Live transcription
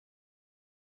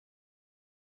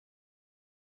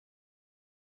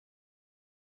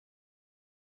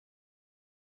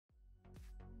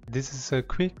This is a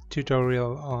quick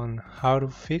tutorial on how to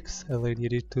fix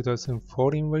LEDEDIT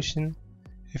 2014 version.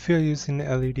 If you're using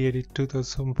LEDEDIT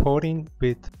 2014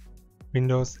 with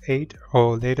Windows 8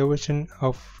 or later version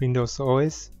of Windows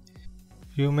OS,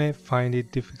 you may find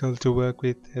it difficult to work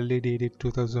with LEDEDIT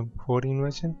 2014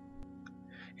 version.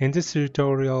 In this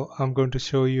tutorial, I'm going to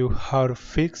show you how to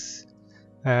fix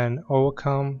and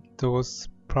overcome those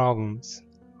problems.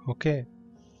 Okay,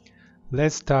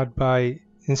 let's start by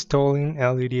installing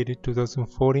LEDEDIT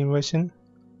 2014 version.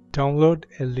 Download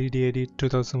LEDEDIT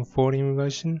 2014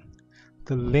 version.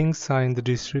 The links are in the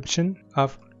description.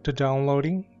 After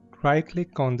downloading, right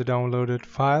click on the downloaded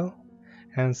file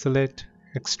and select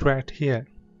extract here.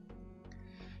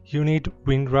 You need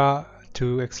WinRAR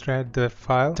to extract the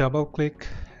file. Double click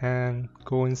and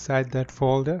go inside that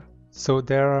folder. So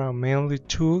there are mainly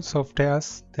two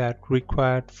softwares that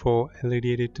required for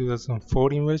LEDEDIT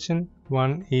 2014 version.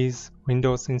 One is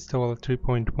Windows Installer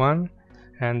 3.1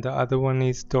 and the other one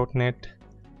is .NET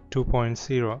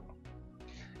 2.0.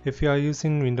 If you are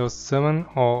using Windows 7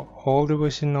 or older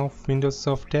version of Windows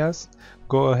softwares,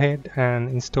 go ahead and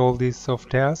install these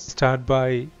softwares. Start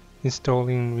by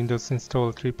installing Windows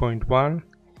Installer 3.1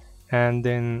 and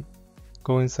then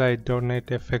go inside .NET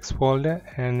FX folder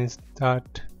and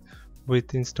start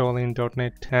with installing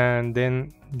 .NET and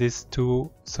then these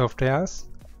two softwares.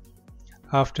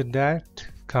 After that,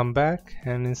 come back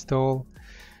and install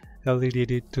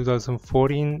LEDEDIT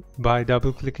 2014 by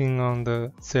double clicking on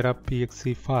the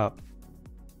setup.exe file.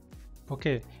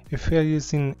 Okay, if you are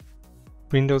using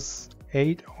Windows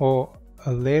 8 or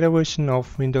a later version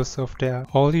of Windows software,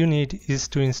 all you need is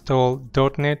to install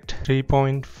 .NET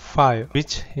 3.5,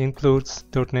 which includes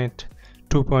 .NET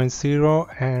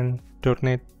 2.0 and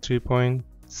 .NET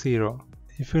 3.0.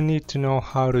 If you need to know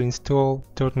how to install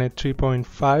 .NET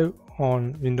 3.5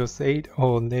 on Windows 8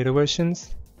 or later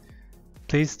versions,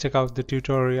 please check out the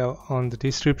tutorial on the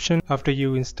description. After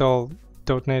you install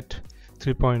 .NET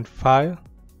 3.5,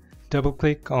 double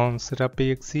click on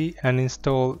setup.exe and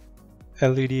install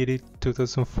LEDEDIT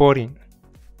 2014.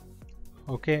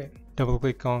 Okay, double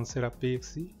click on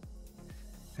setup.exe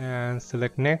and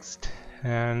select next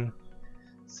and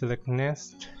select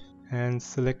next and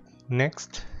select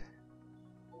next,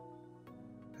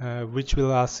 which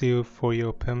will ask you for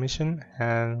your permission,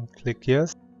 and click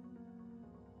yes.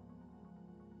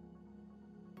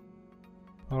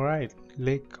 Alright,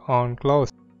 click on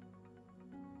close.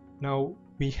 Now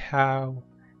we have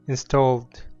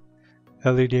installed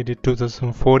LEDEDIT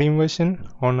 2014 version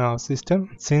on our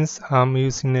system. Since I'm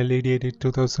using LEDEDIT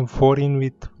 2014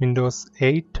 with Windows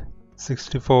 8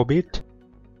 64-bit,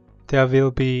 there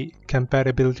will be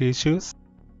compatibility issues.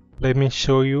 Let me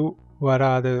show you what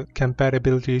are the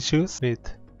compatibility issues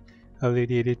with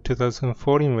LEDEDIT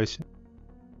 2014 version.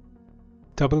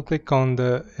 Double click on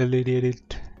the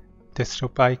LEDEDIT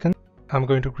desktop icon. I'm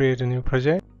going to create a new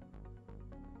project.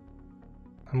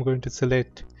 I'm going to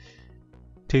select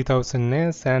 3000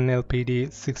 NES and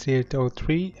LPD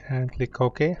 6803 and click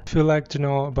OK. If you like to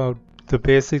know about the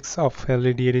basics of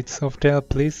LEDEDIT software,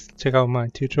 please check out my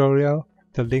tutorial.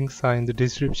 The links are in the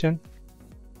description.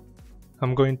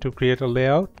 I'm going to create a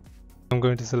layout. I'm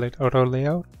going to select auto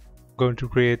layout. I'm going to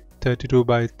create 32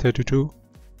 by 32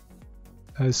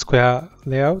 square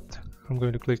layout. I'm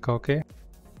going to click OK.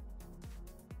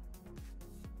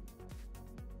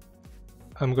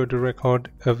 I'm going to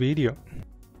record a video.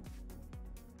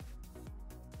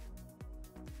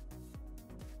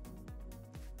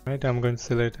 Right, I'm going to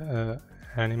select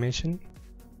animation.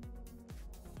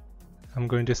 I'm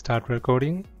going to start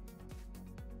recording.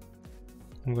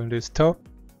 I'm going to stop.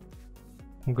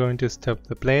 I'm going to stop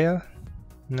the player.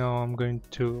 Now I'm going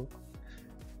to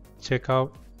check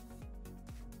out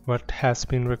what has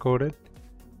been recorded,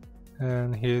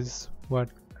 and here's what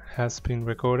has been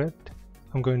recorded.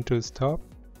 I'm going to stop.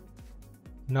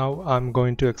 Now I'm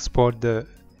going to export the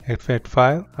effect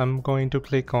file. I'm going to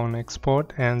click on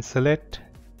export and select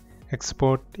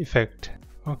export effect.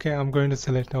 Okay, I'm going to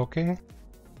select OK,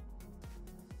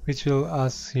 which will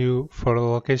ask you for a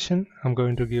location. I'm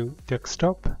going to give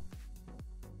desktop,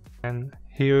 and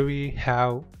here we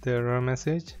have the error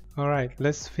message. Alright,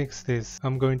 let's fix this.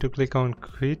 I'm going to click on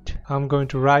quit. I'm going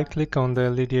to right click on the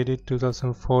LEDEDIT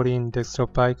 2014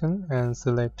 desktop icon and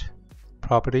select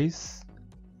properties,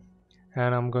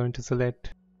 and I'm going to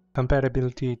select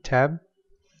compatibility tab,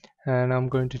 and I'm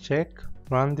going to check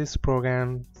run this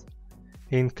program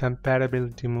in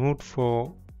compatibility mode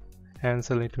for and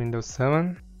select Windows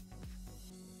 7,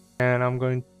 and I'm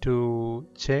going to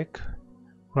check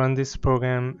run this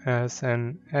program as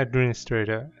an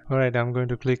administrator. Alright, I'm going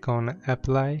to click on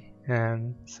apply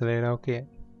and select OK.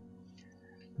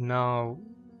 Now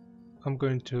I'm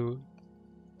going to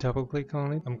double click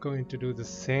on it. I'm going to do the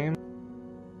same.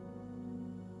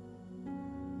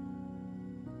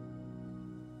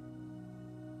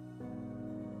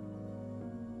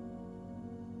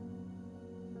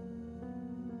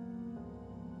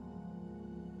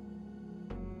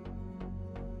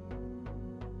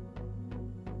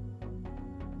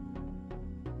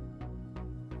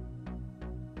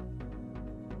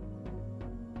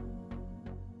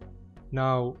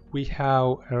 Now we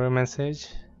have error message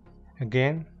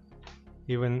again,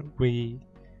 even we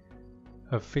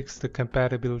fixed the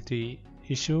compatibility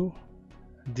issue.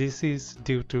 This is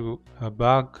due to a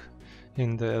bug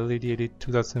in the LEDEDIT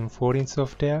 2014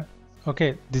 software.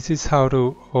 Okay, this is how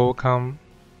to overcome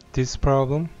this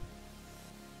problem.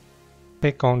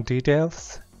 Click on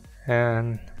details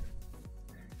and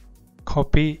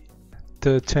copy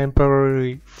the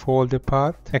temporary folder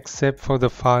path except for the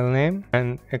file name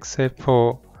and except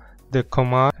for the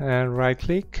command, and right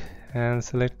click and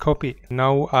select copy.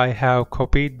 Now I have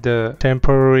copied the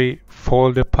temporary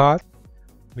folder path.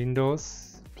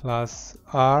 Windows plus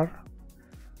R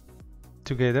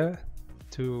together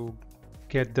to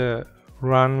get the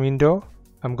run window.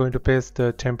 I'm going to paste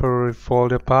the temporary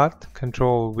folder path,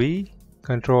 Control V,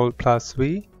 Control plus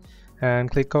V,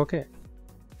 and click OK,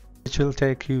 which will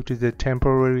take you to the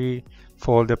temporary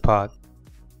folder path.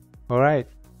 Alright,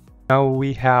 now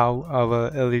we have our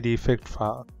LED effect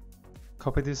file.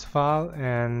 Copy this file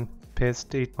and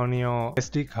paste it on your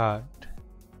SD card.